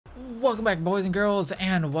Welcome back, boys and girls,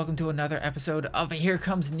 and welcome to another episode of Here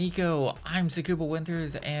Comes Niko. I'm Sakuba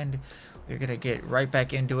Winters, and we're gonna get right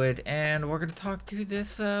back into it, and we're gonna talk to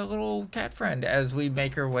this little cat friend as we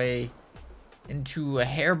make our way into a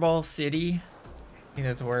Hairball City. I think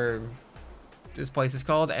that's where this place is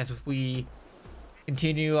called, as we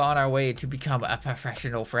continue on our way to become a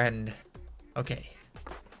professional friend. Okay.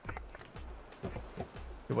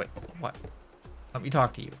 Wait, what? Let me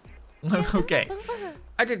talk to you. Okay.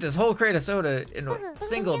 I drank this whole crate of soda in a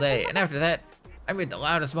single day, and after that, I made the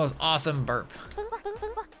loudest, most awesome burp.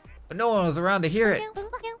 But no one was around to hear it,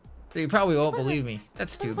 so you probably won't believe me.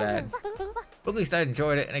 That's too bad. But at least I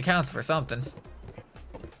enjoyed it, and it counts for something.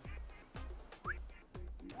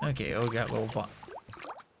 Okay, oh, we got a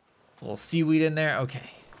little seaweed in there.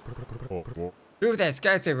 Okay. The roof of that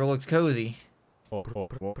skyscraper looks cozy.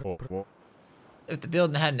 If the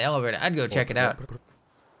building had an elevator, I'd go check it out.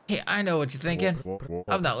 Hey, I know what you're thinking.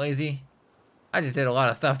 I'm not lazy. I just did a lot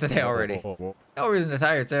of stuff today already. No reason to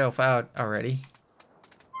tire yourself out already.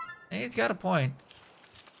 And he's got a point.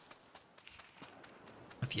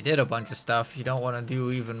 If you did a bunch of stuff, you don't want to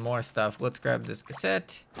do even more stuff. Let's grab this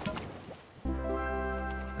cassette.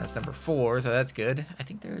 That's number 4, so that's good. I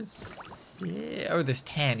think there's... yeah, oh, there's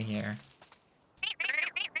 10 here.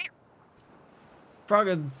 Frog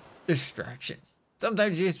of distraction.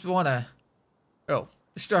 Sometimes you just want to... oh.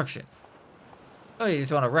 Destruction. Oh, you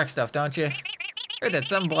just want to wreck stuff, don't you? Heard that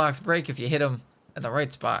some blocks break if you hit them at the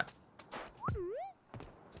right spot.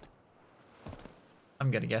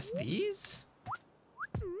 I'm gonna guess these?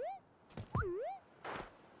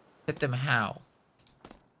 Hit them how?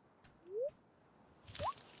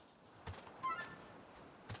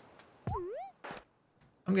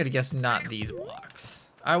 I'm gonna guess not these blocks.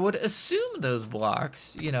 I would assume those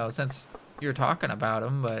blocks, you know, since you're talking about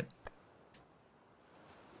them, but...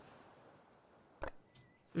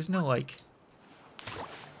 there's no, like...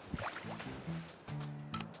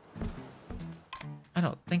 I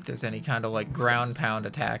don't think there's any kind of, like, ground pound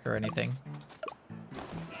attack or anything.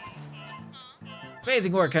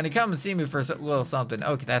 Amazing work, honey. Come and see me for a little something.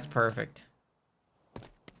 Okay, that's perfect.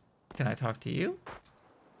 Can I talk to you?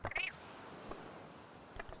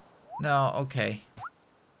 No, okay.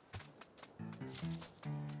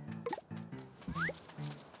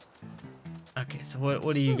 Okay, so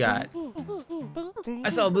what do you got? I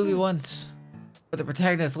saw a movie once where the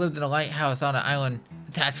protagonist lived in a lighthouse on an island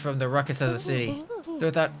detached from the ruckus of the city. So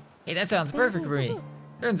I thought, hey, that sounds perfect for me.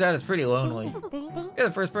 Turns out it's pretty lonely. You're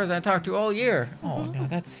the first person I talked to all year. Oh, no,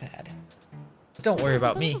 that's sad. But don't worry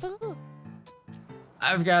about me.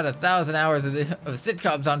 I've got 1,000 hours of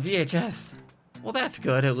sitcoms on VHS. Well, that's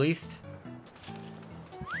good, at least.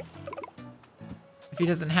 If he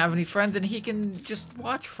doesn't have any friends, then he can just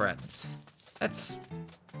watch Friends. That's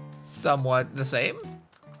somewhat the same.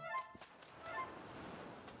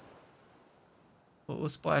 What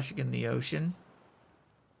was splashing in the ocean?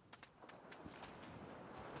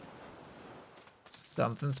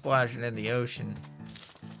 Something splashing in the ocean.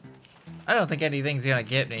 I don't think anything's gonna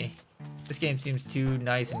get me. This game seems too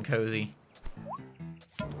nice and cozy.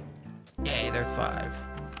 Yay, there's 5.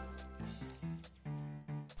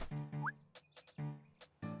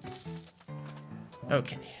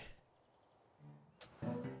 Okay.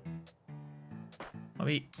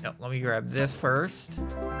 Let me grab this first.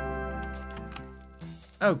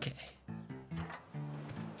 Okay.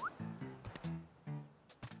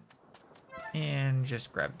 And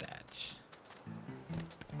just grab that.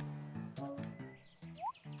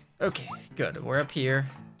 Okay, good. We're up here.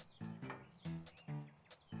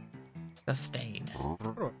 The stain.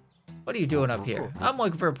 What are you doing up here? I'm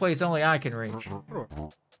looking for a place only I can reach.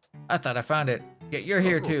 I thought I found it. Yet you're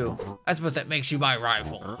here too. I suppose that makes you my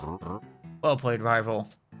rival. Well played, rival.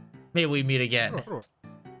 May we meet again.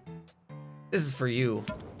 This is for you.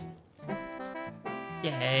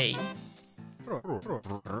 Yay.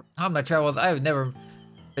 On my travels, I have never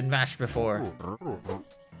been matched before.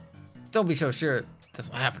 Don't be so sure this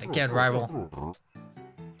will happen again, rival.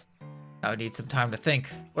 I would need some time to think.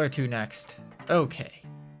 Where to next? Okay.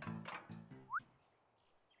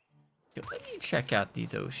 Let me check out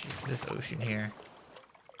this ocean here.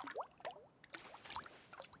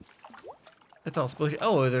 It's all splashy.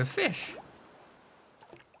 Oh, there's fish.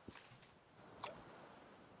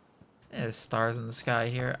 There's stars in the sky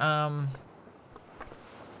here.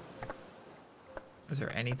 Is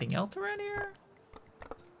there anything else around here?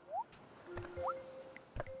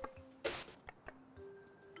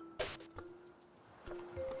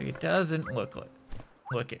 It doesn't look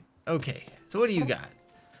it. Okay, so what do you got?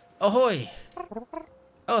 Ahoy!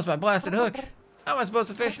 Oh, it's my blasted hook. How am I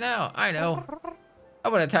supposed to fish now? I know.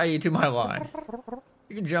 I'm gonna tie you to my line.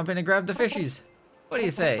 You can jump in and grab the fishies. What do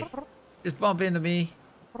you say? Just bump into me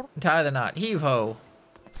and tie the knot. Heave ho.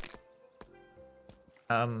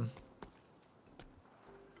 Yeah,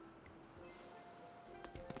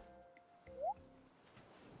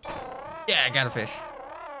 I got a fish.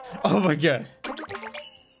 Oh my god.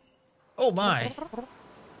 Oh my.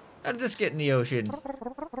 How did this get in the ocean?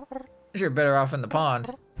 You're better off in the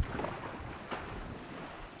pond.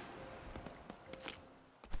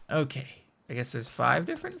 Okay. I guess there's 5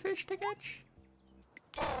 different fish to catch.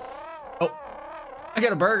 Oh. I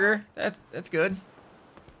got a burger. That's good.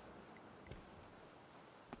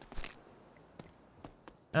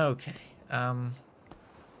 Okay.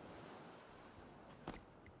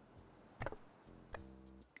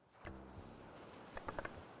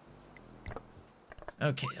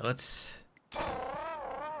 Okay, let's...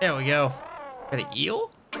 There we go. Got an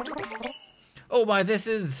eel? Oh my, this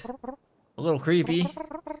is a little creepy.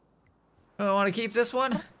 Oh, I want to keep this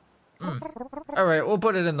one? Alright, we'll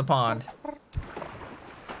put it in the pond.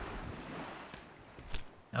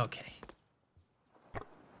 Okay.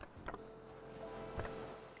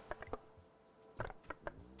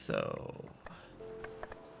 So...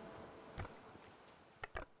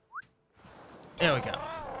 There we go.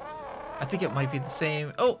 I think it might be the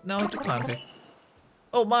same. Oh, no, it's a clownfish.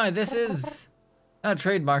 Oh my, this is not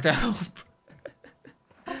trademarked out.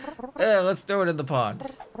 Yeah, let's throw it in the pond.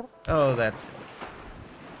 Oh, that's silly.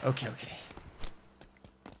 Okay, okay.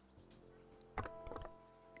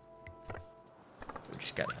 We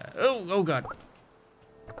just gotta... Oh god.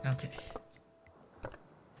 Okay.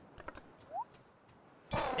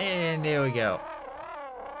 And there we go.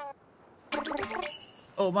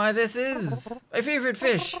 Oh my, this is my favorite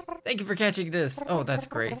fish. Thank you for catching this. Oh, that's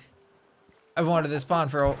great. I've wanted this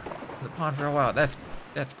pond for a while. That's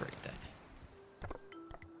great then.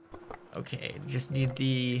 Okay, just need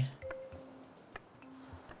the...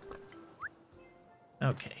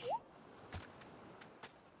 Okay.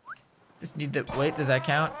 Just need the... Wait, did that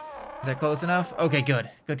count? Is that close enough? Okay, good.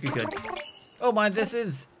 Good. Oh my, this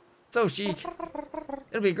is so chic.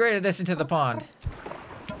 It'll be a great addition to the pond.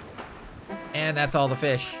 And that's all the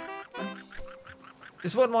fish.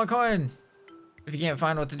 Just one more coin. If you can't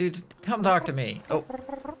find what to do, come talk to me. Oh.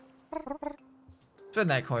 Spend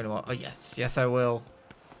that coin a while. Oh, yes. Yes, I will.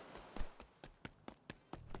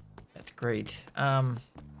 That's great. Are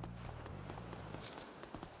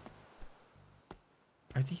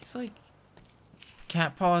these like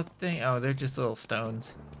cat paw thing? Oh, they're just little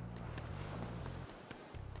stones.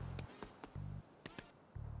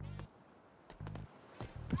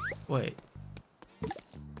 Wait.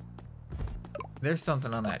 There's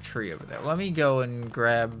something on that tree over there. Let me go and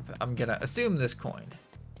grab... I'm gonna assume this coin.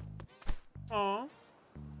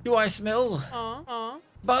 Do I smell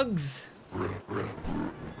bugs?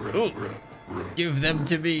 Ooh. Give them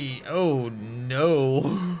to me. Oh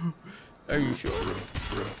no. Are you sure?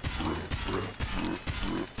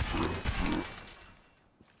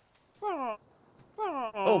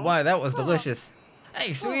 Oh my, that was delicious.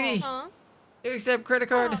 Hey, sweetie. Do you accept credit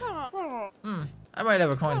card? I might have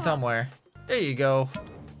a coin somewhere. There you go.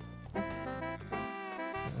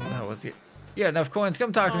 That was it. You got enough coins.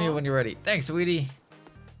 Come talk to me when you're ready. Thanks, sweetie.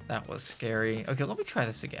 That was scary. Okay, let me try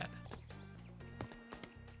this again.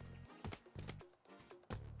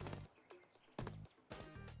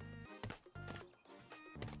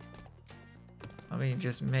 Let me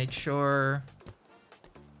just make sure.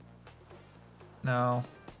 No.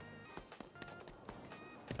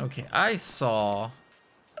 Okay, I saw...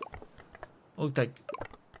 Looked like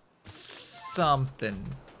something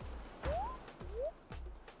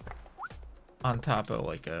on top of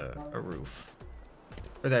like a roof.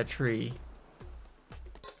 Or that tree.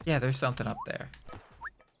 Yeah, there's something up there.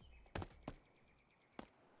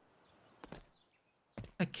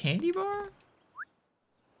 A candy bar?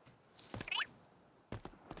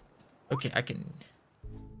 Okay, I can...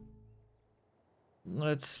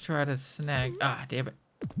 Let's try to snag... Ah, damn it.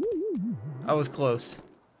 I was close.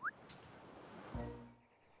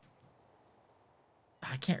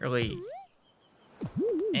 I can't really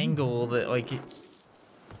angle the, like, it...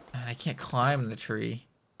 And I can't climb the tree.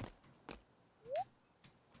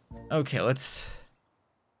 Okay, let's...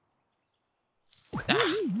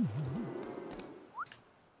 Ah!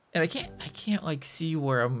 And I can't, like, see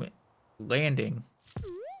where I'm landing.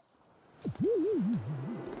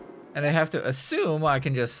 And I have to assume I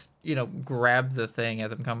can just, you know, grab the thing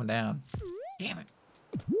as I'm coming down. Damn it.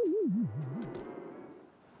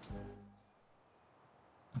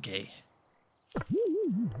 Okay.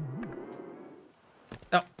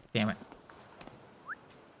 Oh, damn it.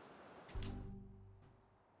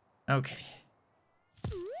 Okay.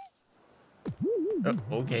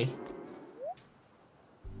 Oh, okay.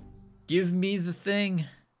 Give me the thing.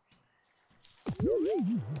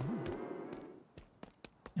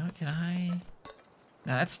 Now, can I?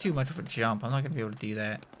 Nah, that's too much of a jump. I'm not gonna be able to do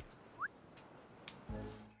that.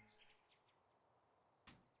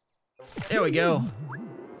 There we go.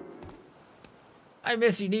 I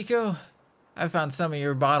miss you, Niko. I found some of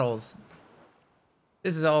your bottles.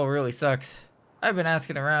 This is all really sucks. I've been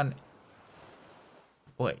asking around.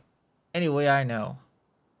 Wait. Anyway, I know.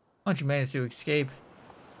 Once you manage to escape,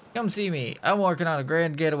 come see me. I'm working on a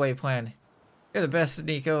grand getaway plan. You're the best,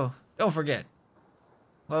 Niko. Don't forget.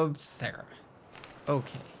 Love, Sarah.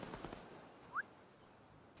 Okay.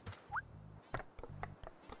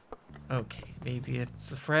 Okay, maybe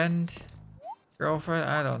it's a friend? Girlfriend?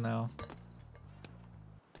 I don't know.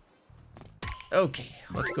 Okay,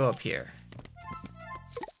 let's go up here.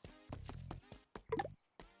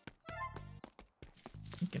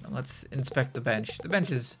 Okay, now let's inspect the bench. The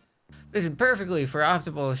bench is positioned perfectly for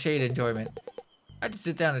optimal shade enjoyment. I just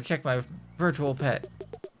sit down and check my virtual pet.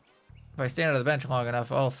 If I stand on the bench long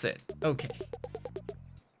enough, I'll sit. Okay.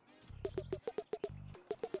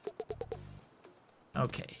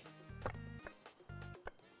 Okay.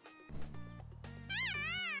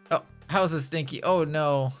 Oh, how's this stinky? Oh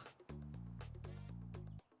no.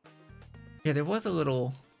 Yeah, there was a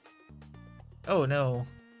little... Oh no.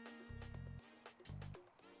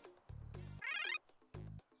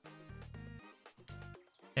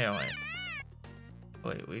 Yeah, wait.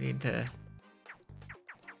 Wait, we need to...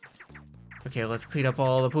 Okay, let's clean up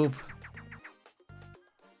all the poop.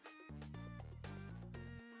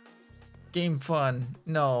 Game fun.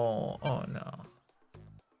 No. Oh no.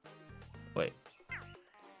 Wait.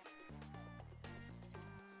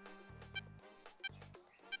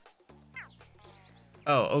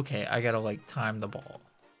 Oh, okay. I gotta like time the ball.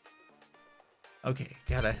 Okay,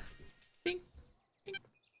 gotta. Ding, ding.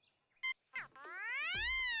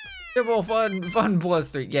 Triple fun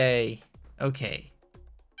bluster. Yay. Okay.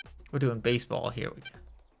 We're doing baseball. Here we go.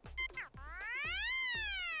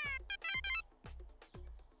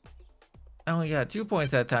 I only got 2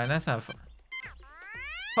 points that time. That's not fun.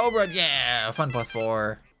 Home run. Yeah. Fun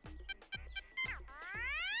 +4.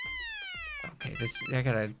 Okay, I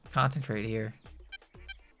gotta concentrate here.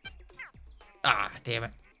 Ah, damn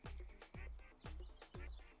it.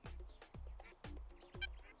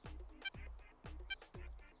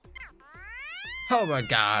 Oh my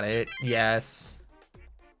god, it. Yes.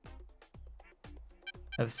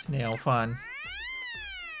 Have snail fun.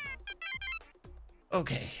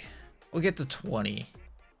 Okay. We'll get to 20.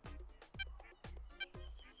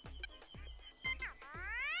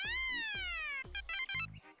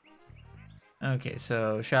 Okay,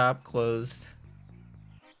 so shop closed.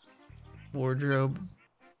 Wardrobe.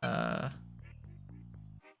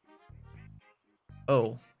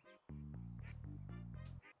 Oh.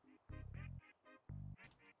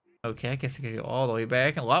 Okay, I guess I can go all the way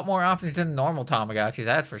back. A lot more options than normal Tamagotchi,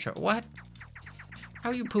 that's for sure. What?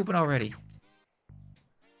 How are you pooping already?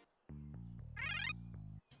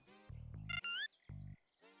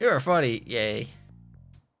 You're funny. Yay.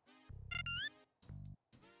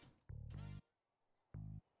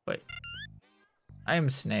 Wait. I am a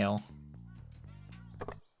snail.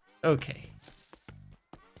 Okay.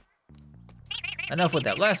 Enough with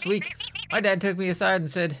that. Last week, my dad took me aside and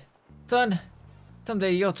said, "Son,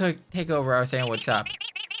 someday you'll take over our sandwich shop.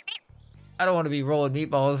 I don't want to be rolling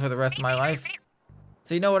meatballs for the rest of my life."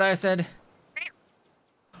 So you know what I said?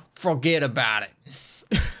 Forget about it.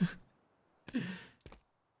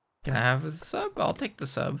 Can I have a sub? I'll take the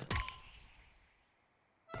sub.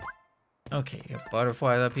 Okay, got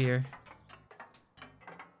butterflies up here.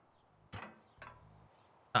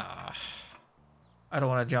 Ah, I don't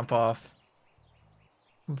want to jump off.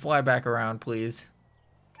 Fly back around, please.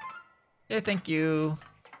 Yeah, thank you.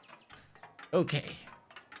 Okay.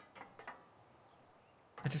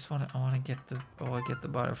 I want to get the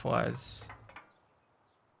butterflies.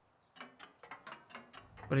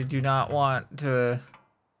 But I do not want to.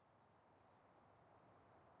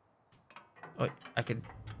 Oh,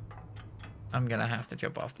 I'm gonna have to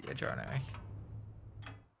jump off the edge, aren't I?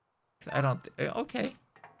 'Cause I don't. Okay.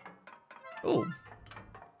 Ooh.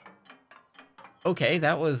 Okay,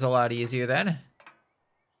 that was a lot easier then.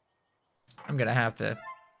 I'm gonna have to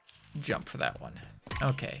jump for that one.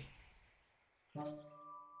 Okay. Oh.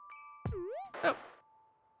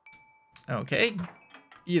 Okay.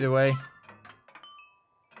 Either way.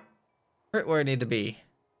 Right where I need to be.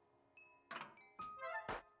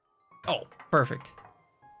 Oh, perfect.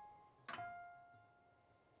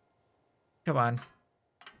 Come on.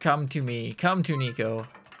 Come to me. Come to Niko.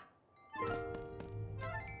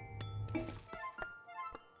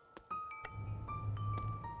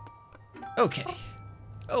 Okay.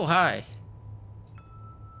 Oh, hi.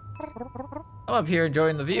 I'm up here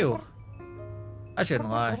enjoying the view. I shouldn't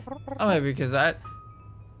lie. I'm happy because I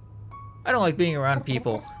don't like being around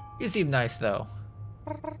people. You seem nice, though.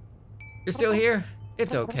 You're still here?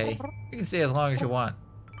 It's okay. You can stay as long as you want.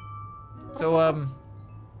 So,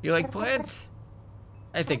 you like plants?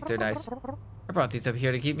 I think they're nice. I brought these up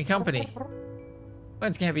here to keep me company.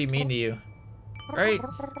 Plants can't be mean to you, right?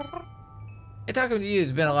 Hey, talking to you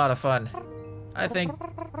has been a lot of fun. I think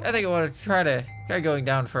I want to try going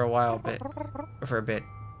down for a bit.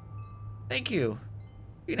 Thank you.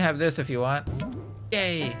 You can have this if you want.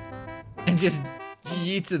 Yay! And just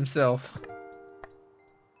yeets himself.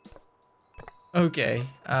 Okay.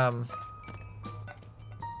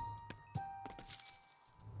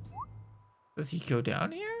 Does he go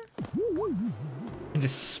down here? And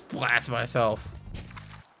just splats myself.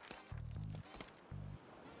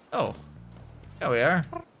 Oh. There we are.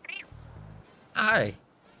 Hi.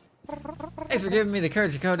 Thanks for giving me the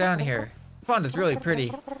courage to go down here. The pond is really pretty.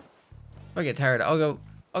 If I get tired, I'll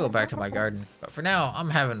go back to my garden. But for now, I'm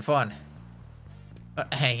having fun.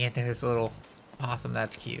 Hang into this little possum,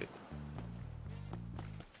 that's cute.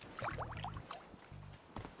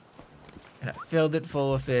 And I filled it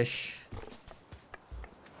full of fish.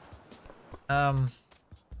 I'm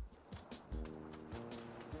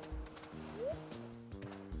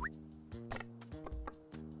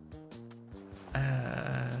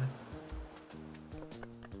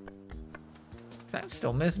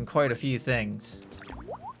still missing quite a few things.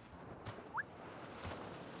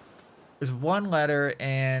 There's one letter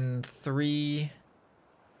and three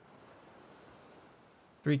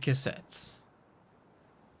cassettes.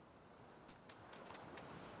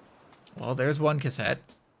 Well, there's one cassette.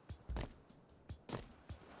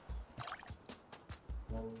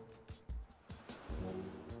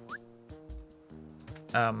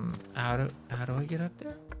 How do I get up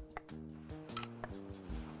there?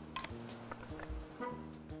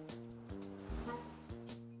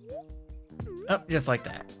 Oh, just like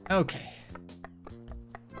that. Okay.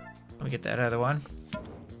 Let me get that other one.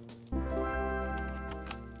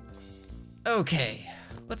 Okay.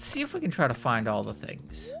 Let's see if we can try to find all the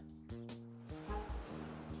things.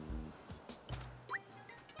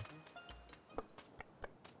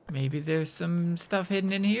 Maybe there's some stuff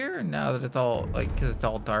hidden in here now that it's all, like, because it's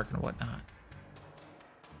all dark and whatnot.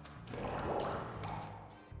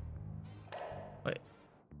 Wait.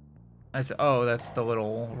 Oh, that's the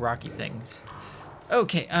little rocky things.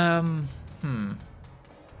 Okay,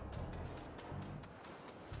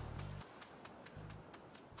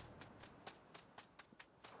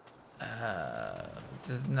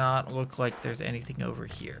 does not look like there's anything over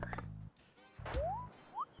here.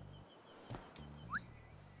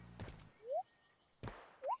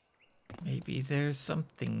 Maybe there's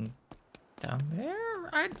something down there?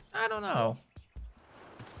 I don't know.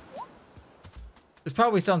 There's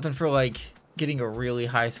probably something for, like, getting a really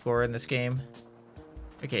high score in this game.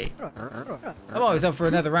 Okay. I'm always up for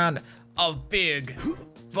another round of big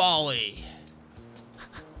volley.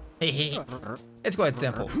 It's quite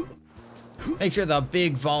simple. Make sure the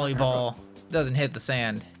big volleyball doesn't hit the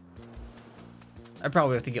sand. I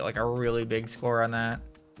probably have to get, like, a really big score on that.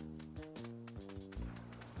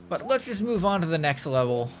 But let's just move on to the next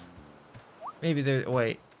level. Maybe there...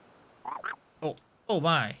 Wait. Oh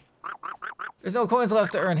my. There's no coins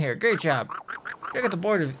left to earn here. Great job. Check out the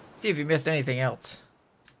board to see if you missed anything else.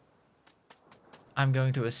 I'm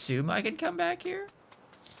going to assume I can come back here.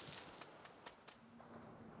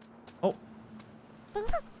 Oh.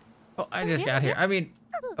 Oh, I just got here. I mean...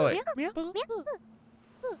 Oh, wait.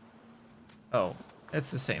 Oh,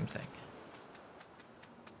 it's the same thing.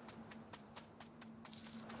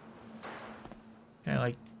 Can I,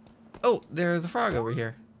 like... Oh, there's a frog over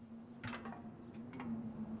here.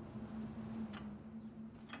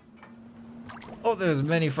 Oh, there's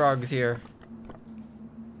many frogs here.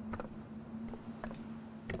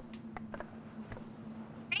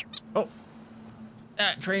 Oh.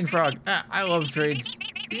 Ah, train frog. Ah, I love trains.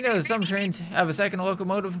 You know, some trains have a second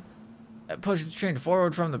locomotive that pushes the train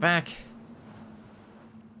forward from the back.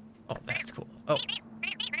 Oh, that's cool. Oh.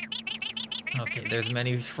 Okay, there's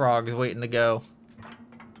many frogs waiting to go.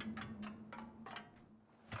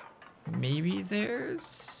 Maybe there's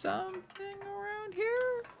something around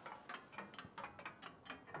here?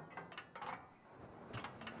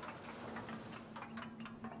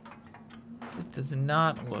 It does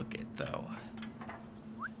not look it, though.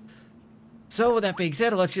 So, with that being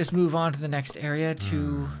said, let's just move on to the next area to...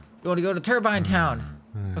 You want to go to Turbine Town?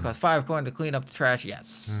 It costs 5 coins to clean up the trash.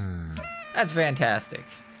 Yes. That's fantastic.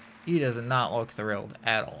 He does not look thrilled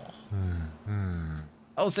at all.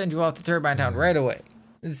 I'll send you off to Turbine Town right away.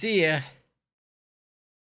 See ya.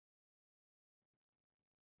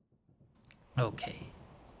 Okay.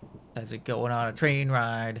 How's it going on a train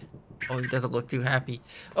ride? Oh, he doesn't look too happy.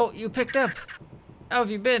 Oh, you picked up. How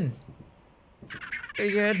have you been?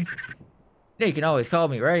 Pretty good. You can always call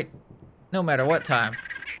me, right? No matter what time.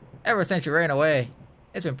 Ever since you ran away,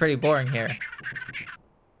 it's been pretty boring here.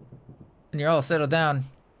 When you're all settled down,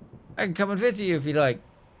 I can come and visit you if you'd like.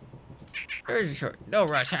 Sure. No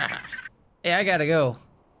rush. Hey, I gotta go.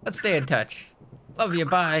 Let's stay in touch. Love you.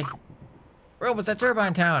 Bye. We're almost at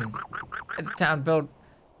Turbine Town. It's a town built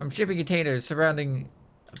from shipping containers surrounding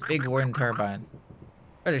a big wind turbine.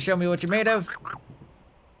 Ready to show me what you're made of?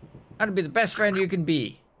 I'm gonna be the best friend you can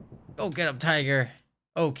be. Go get him, Tiger.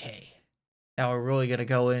 Okay. Now we're really gonna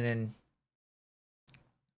go in and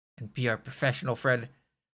be our professional friend.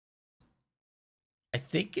 I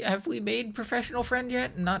think, have we made professional friend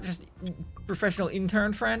yet? Not just professional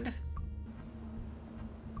intern friend?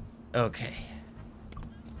 Okay.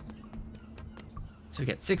 So we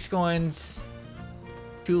got 6 coins,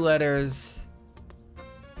 2 letters,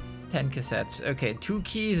 10 cassettes. Okay, 2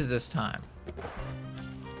 keys this time.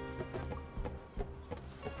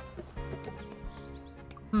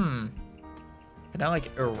 Can I,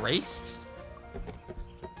 like, erase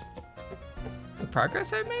the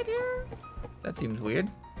progress I made here? That seems weird.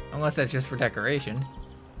 Unless that's just for decoration.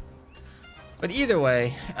 But either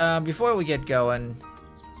way, before we get going,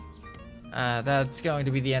 that's going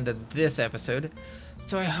to be the end of this episode.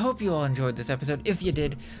 So I hope you all enjoyed this episode. If you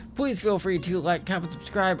did, please feel free to like, comment,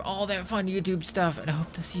 subscribe, all that fun YouTube stuff. And I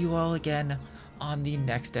hope to see you all again on the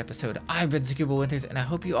next episode. I've been Scuba Winters, and I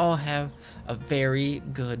hope you all have a very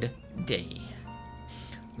good day.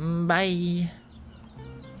 Bye.